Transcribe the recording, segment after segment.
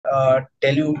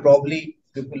tell you, probably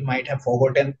people might have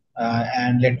forgotten,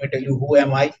 and let me tell you who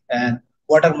am I and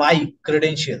what are my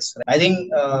credentials. I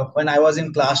think when I was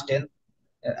in class 10,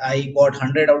 I got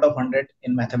 100 out of 100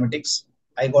 in mathematics.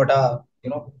 I got a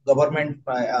government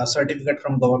certificate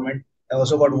from government. I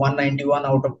also got 191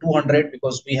 out of 200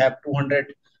 because we have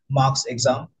 200 marks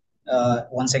exam.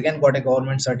 Once again, got a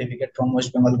government certificate from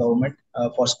West Bengal government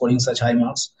for scoring such high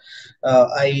marks.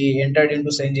 I entered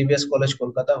into St. Xavier's College,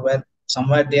 Kolkata, where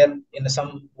somewhere there in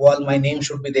some wall my name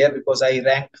should be there because I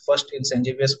ranked first in St.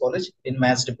 Xavier's College in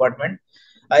maths department.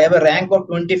 I have a rank of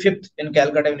 25th in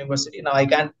Calcutta University. Now I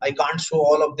can't show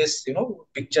all of this,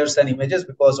 pictures and images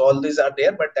because all these are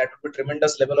there, but that would be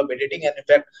tremendous level of editing. And in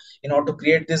fact, in order to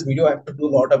create this video, I have to do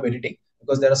a lot of editing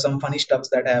because there are some funny stuffs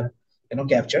that I have,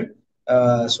 captured.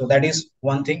 So that is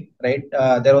one thing, right?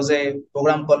 There was a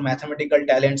program called Mathematical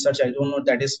Talent Search. I don't know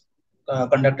that is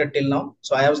conducted till now.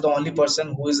 So I was the only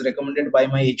person who is recommended by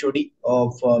my HOD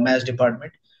of maths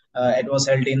department. It was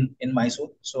held in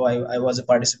Mysore, so I was a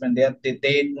participant there. They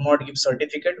do not give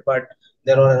certificate, but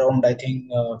there were around, I think,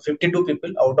 52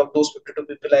 people. Out of those 52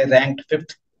 people, I ranked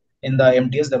fifth in the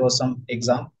MTS. There was some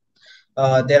exam.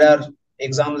 There are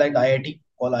exam like IIT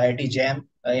called IIT Jam,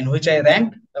 in which I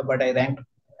ranked, but I ranked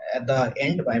at the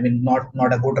end. I mean,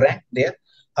 not a good rank there.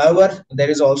 However, there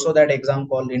is also that exam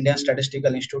called Indian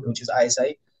Statistical Institute, which is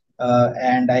ISI,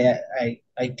 and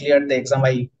I cleared the exam.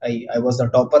 I was the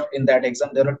topper in that exam.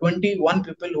 There were 21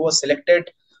 people who were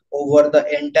selected over the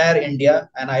entire India,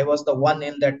 and I was the one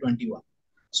in that 21.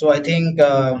 So I think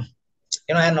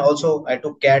and also I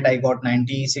took CAT. I got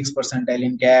 96 percentile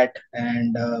in CAT,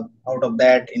 and out of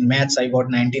that in maths I got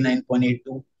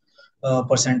 99.82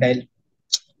 percentile.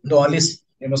 The only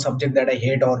subject that I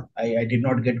hate or I did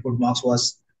not get good marks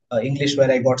was English, where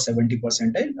I got 70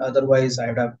 percentile. Otherwise, I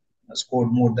would have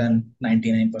scored more than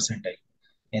 99 percentile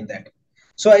in that.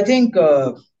 So I think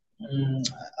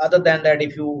other than that,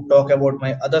 if you talk about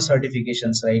my other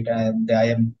certifications, right, I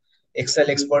am Excel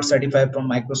expert certified from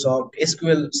Microsoft,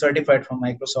 SQL certified from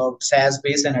Microsoft, SAS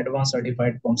base and advanced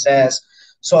certified from SAS,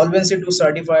 Solvency 2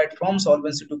 certified from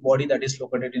Solvency 2 body that is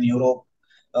located in Europe,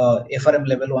 FRM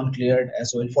level 1 cleared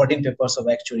as well, 14 papers of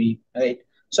Actuary, right?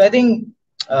 So I think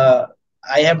uh,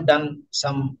 I have done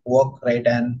some work, right,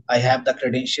 and I have the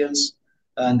credentials,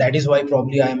 and that is why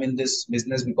probably I am in this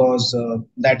business because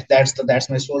that's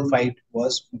my sole fight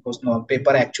was because no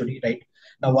paper actually, right?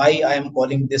 Now why I am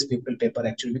calling this people paper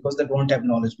actually, because they don't have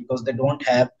knowledge, because they don't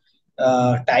have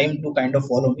time to kind of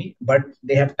follow me, but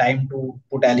they have time to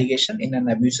put allegation in an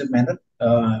abusive manner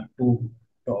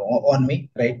on me,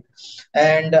 right?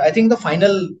 And I think the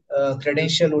final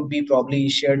credential would be probably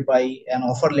shared by an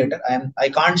offer letter. I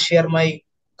can't share my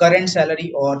current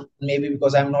salary, or maybe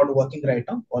because I'm not working right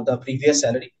now, or the previous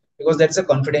salary, because that's a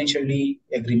confidentiality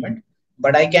agreement.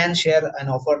 But I can share an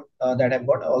offer that I've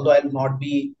got, although I'll not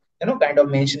be kind of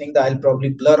mentioning the. I'll probably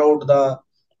blur out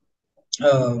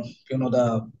uh, you know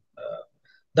the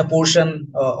the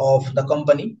portion of the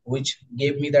company which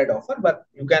gave me that offer, but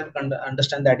you can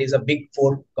understand that is a big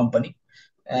four company.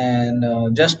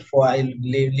 And just for I'll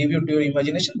leave you to your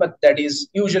imagination, but that is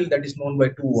usually that is known by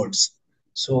two words.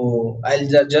 So I'll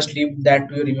just leave that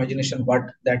to your imagination what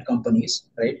that company is,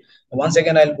 right? Once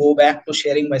again, I'll go back to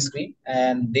sharing my screen,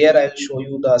 and there I'll show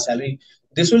you the salary.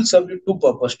 This will serve you two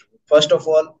purpose. First of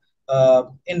all,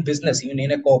 in business, even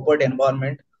in a corporate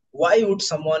environment, why would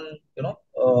someone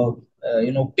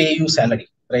pay you salary,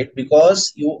 right?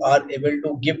 Because you are able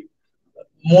to give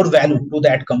more value to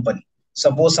that company.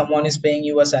 Suppose someone is paying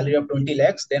you a salary of 20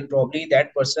 lakhs, then probably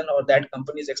that person or that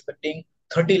company is expecting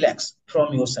 30 lakhs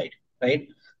from your side, right?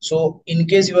 So in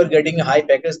case you are getting a high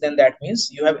package, then that means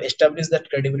you have established that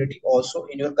credibility. Also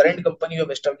in your current company, you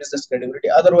have established this credibility.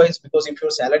 Otherwise, because if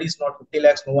your salary is not 50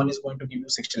 lakhs, no one is going to give you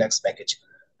 60 lakhs package,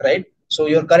 right? So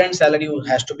your current salary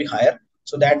has to be higher.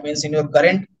 So that means in your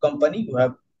current company, you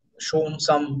have shown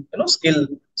some skill,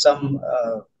 some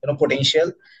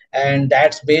potential, and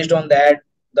that's based on that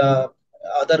the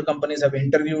other companies have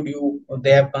interviewed you, they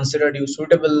have considered you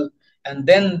suitable, and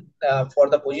then for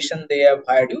the position they have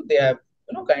hired you, they have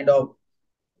kind of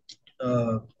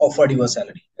offered you a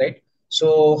salary, right?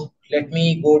 So let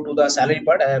me go to the salary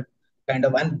part. I have kind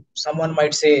of, and someone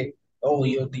might say, oh,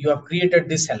 you have created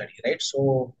this salary, right?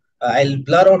 So I'll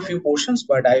blur out few portions,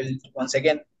 but I'll once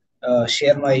again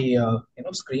share my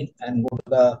screen and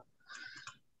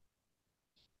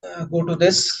go to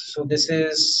this. So this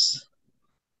is,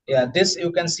 yeah, this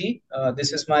you can see,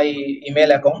 this is my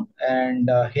email account, and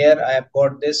here I have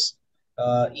got this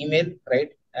email,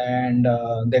 right? And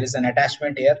there is an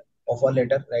attachment here of a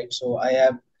letter, right? So I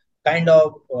have kind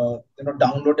of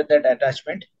downloaded that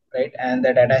attachment, right? And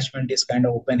that attachment is kind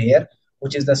of open here,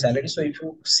 which is the salary. So if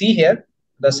you see here,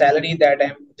 the salary that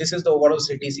I'm, this is the overall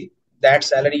CTC. That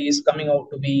salary is coming out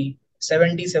to be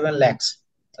 77 lakhs,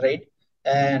 right?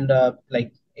 And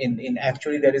like in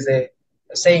actually there is a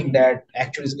saying that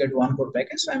actuaries get 1 crore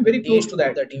package. So I'm very close to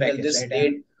that email. This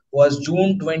date was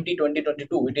June 20,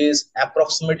 2022. It is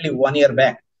approximately 1 year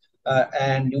back.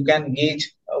 And you can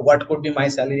gauge what could be my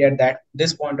salary at that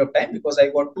this point of time, because I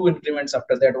got two increments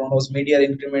after that. One was mid-year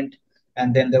increment,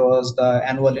 and then there was the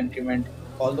annual increment.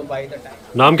 Although by the time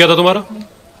नाम क्या था तुम्हारा?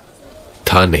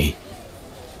 था नहीं,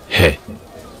 है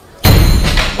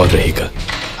और रहेगा.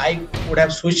 I would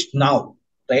have switched now,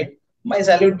 right? My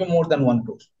salary would be more than 1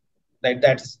 crore. Right?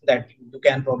 That you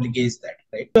can probably gauge that,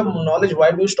 right? You have knowledge. Why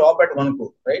do you stop at 1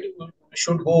 crore, right? You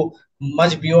should go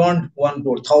much beyond 1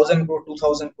 crore, 1,000 crore,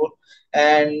 2,000 crore.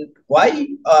 And why?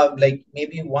 Like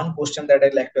maybe one question that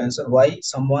I'd like to answer: why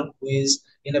someone who is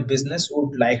in a business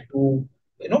would like to,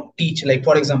 teach? Like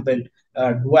for example,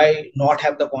 do I not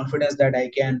have the confidence that I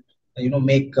can,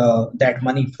 make that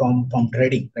money from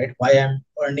trading, right? Why I'm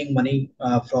earning money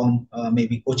from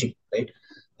maybe coaching, right?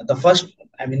 The first,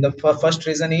 I mean, the first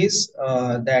reason is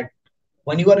that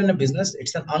when you are in a business,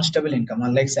 it's an unstable income,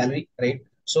 unlike salary, right?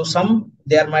 So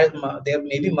there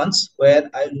may be months where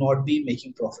I'll not be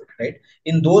making profit, right?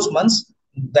 In those months,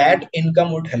 that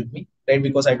income would help me, right?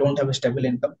 Because I don't have a stable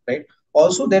income, right?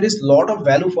 Also, there is a lot of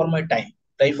value for my time,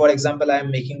 right? For example, I'm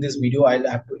making this video, I'll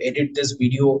have to edit this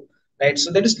video, right?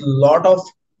 So there is a lot of,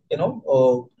 you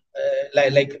know,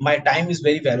 like my time is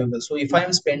very valuable. So if I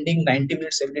am spending 90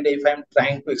 minutes every day, if I'm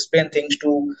trying to explain things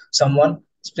to someone,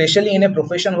 especially in a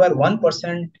profession where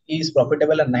 1% is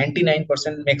profitable and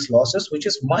 99% makes losses, which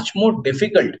is much more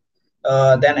difficult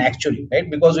than actually, right?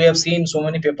 Because we have seen so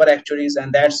many paper actuaries,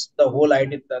 and that's the whole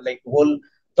idea, the like whole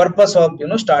purpose of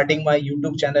starting my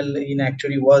YouTube channel in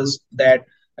actuary was that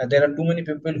there are too many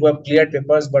people who have cleared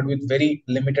papers but with very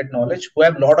limited knowledge, who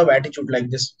have a lot of attitude, like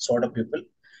this sort of people,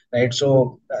 right?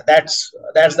 So that's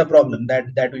the problem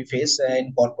that we face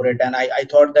in corporate. And I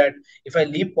thought that if I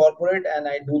leave corporate and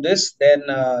I do this, then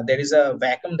there is a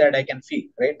vacuum that I can feel,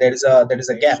 right? There is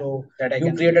a gap. So that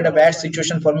you created a bad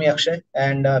situation for me, Akshay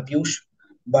and Piyush,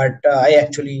 but I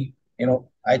actually,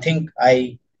 I think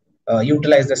I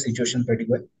utilize the situation pretty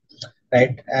well,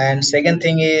 right? And second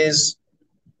thing is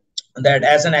that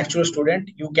as an actual student,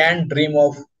 you can dream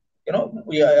of,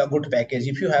 a good package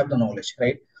if you have the knowledge,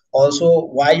 right? Also,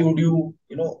 why would you,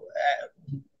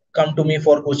 come to me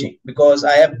for coaching? Because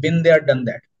I have been there, done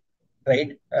that,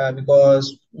 right?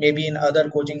 Because maybe in other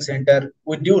coaching center,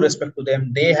 with due respect to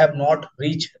them, they have not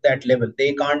reached that level.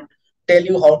 They can't tell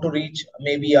you how to reach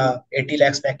maybe a 80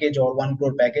 lakhs package or 1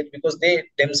 crore package, because they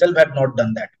themselves have not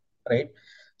done that, right?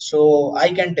 So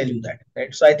I can tell you that,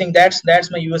 right? So I think that's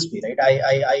my USP, right?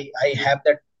 I have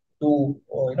that to,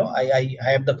 I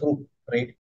have the proof, right?